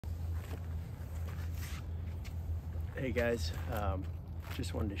Hey guys,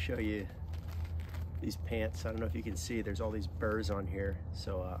 just wanted to show you these pants. I don't know if you can see, there's all these burrs on here.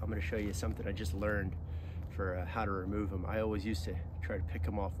 So I'm going to show you something I just learned for how to remove them. I always used to try to pick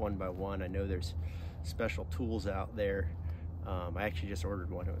them off one by one. I know there's special tools out there. I actually just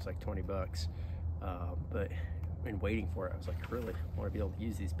ordered one. It was like 20 bucks. But in waiting for it, I was like, I really want to be able to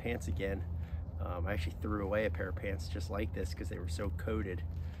use these pants again. I actually threw away a pair of pants just like this because they were so coated.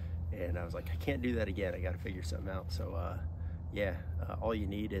 And I was like, I can't do that again. I got to figure something out. So all you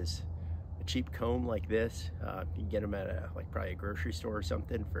need is a cheap comb like this. You can get them at probably a grocery store or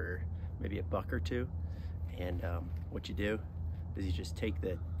something for maybe $1 or $2. And what you do is you just take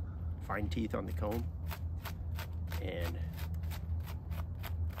the fine teeth on the comb and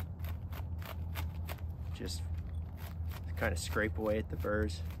just kind of scrape away at the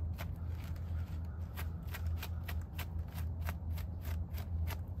burrs.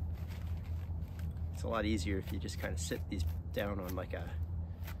 It's a lot easier if you just kind of sit these down on like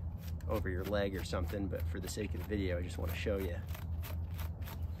over your leg or something, but for the sake of the video, I just want to show you.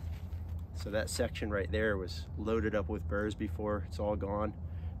 So that section right there was loaded up with burrs before. It's all gone.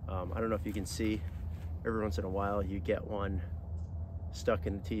 I don't know if you can see, every once in a while you get one stuck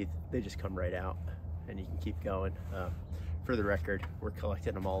in the teeth. They just come right out and you can keep going. For the record, we're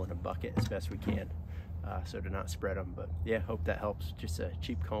collecting them all in a bucket as best we can, so to not spread them. But yeah, hope that helps. Just a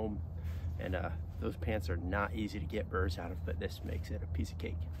cheap comb, and those pants are not easy to get burrs out of, but this makes it a piece of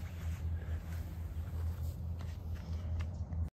cake.